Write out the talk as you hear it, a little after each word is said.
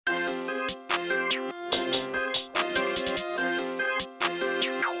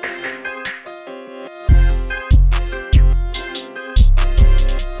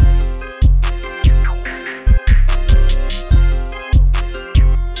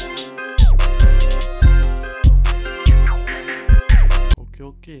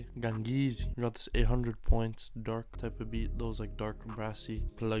Gangizi. We got this 800 points, dark type of beat. Those like dark, brassy,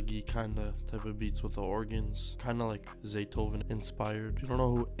 pluggy kind of type of beats with the organs. Kind of like Zaytoven inspired. If you don't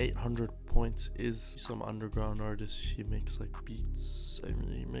know who 800 points is, he's some underground artist. He makes like beats. I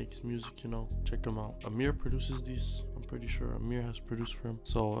mean, he makes music, you know. Check him out. Amir produces these. I'm pretty sure Amir has produced for him.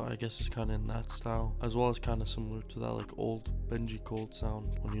 So I guess it's kind of in that style. As well as kind of similar to that like old Benji Cold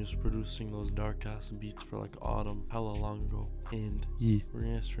sound when he was producing those dark ass beats for like Autumn hella long ago. And yeah, we're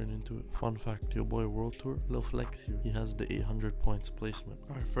gonna get straight into it. Fun fact, your boy World Tour, Lil Flex here, he has the 800 points placement.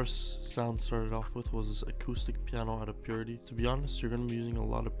 Alright, first sound started off with was this acoustic piano out of Purity. To be honest, you're gonna be using a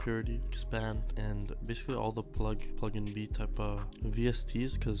lot of Purity, Expand, and basically all the plug-in beat type of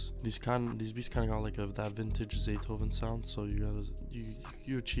VSTs, because these beats kind of got like that vintage Zaytoven sound, so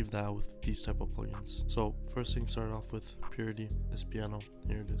you achieve that with these type of plugins. So first thing started off with Purity, this piano.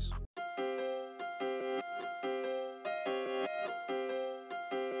 Here it is.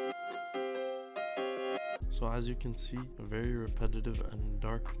 So as you can see, a very repetitive and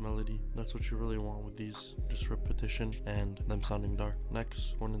dark melody. That's what you really want with these, just repetition and them sounding dark.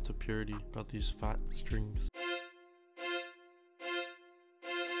 Next, went into Purity, got these fat strings.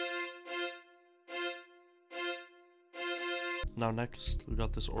 Now next, we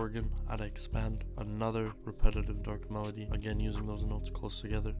got this organ out of Expand, another repetitive dark melody, again using those notes close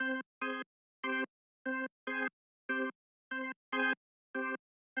together.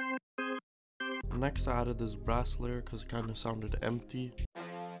 Next, I added this brass layer because it kind of sounded empty.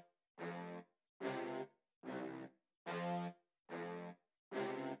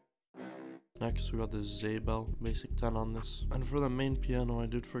 Next, we got this Zay-Bell, basic 10 on this. And for the main piano, I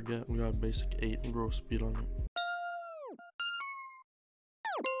did forget, we got basic 8 gross beat on it.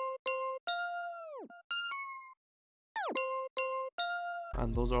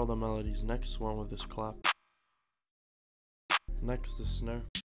 And those are all the melodies. Next one with this clap. Next, the snare.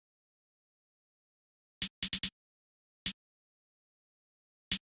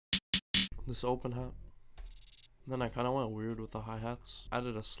 This open hat. Then I kind of went weird with the hi-hats.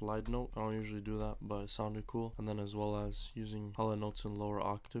 Added a slide note. I don't usually do that, but it sounded cool. And then as well as using hella notes in lower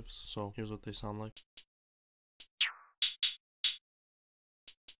octaves. So here's what they sound like.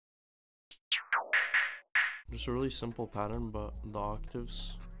 Just a really simple pattern, but the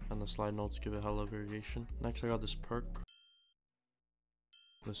octaves and the slide notes give it hella variation. Next I got this perk,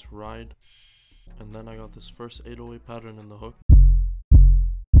 this ride, and then I got this first 808 pattern in the hook.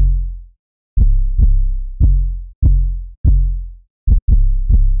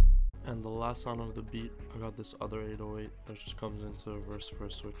 And the last sound of the beat, I got this other 808 that just comes into a verse for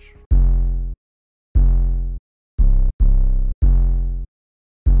a switch.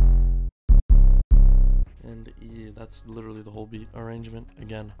 And yeah, that's literally the whole beat. Arrangement,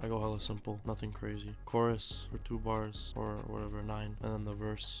 again, I go hella simple, nothing crazy. Chorus for 2 bars or whatever, 9, and then the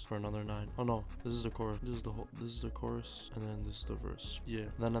verse for another 9. Oh no, this is the chorus. This is the chorus, and then this is the verse. Yeah.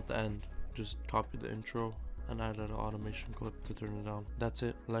 Then at the end, just copy the intro and added an automation clip to turn it down. That's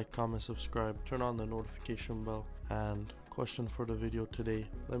it. Like, comment, subscribe, turn on the notification bell. And question for the video today,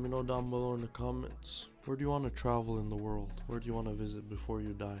 let me know down below in the comments, where do you want to travel in the world? Where do you want to visit before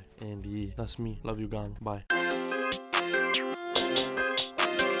you die? And yeah, that's me. Love you, gang. Bye.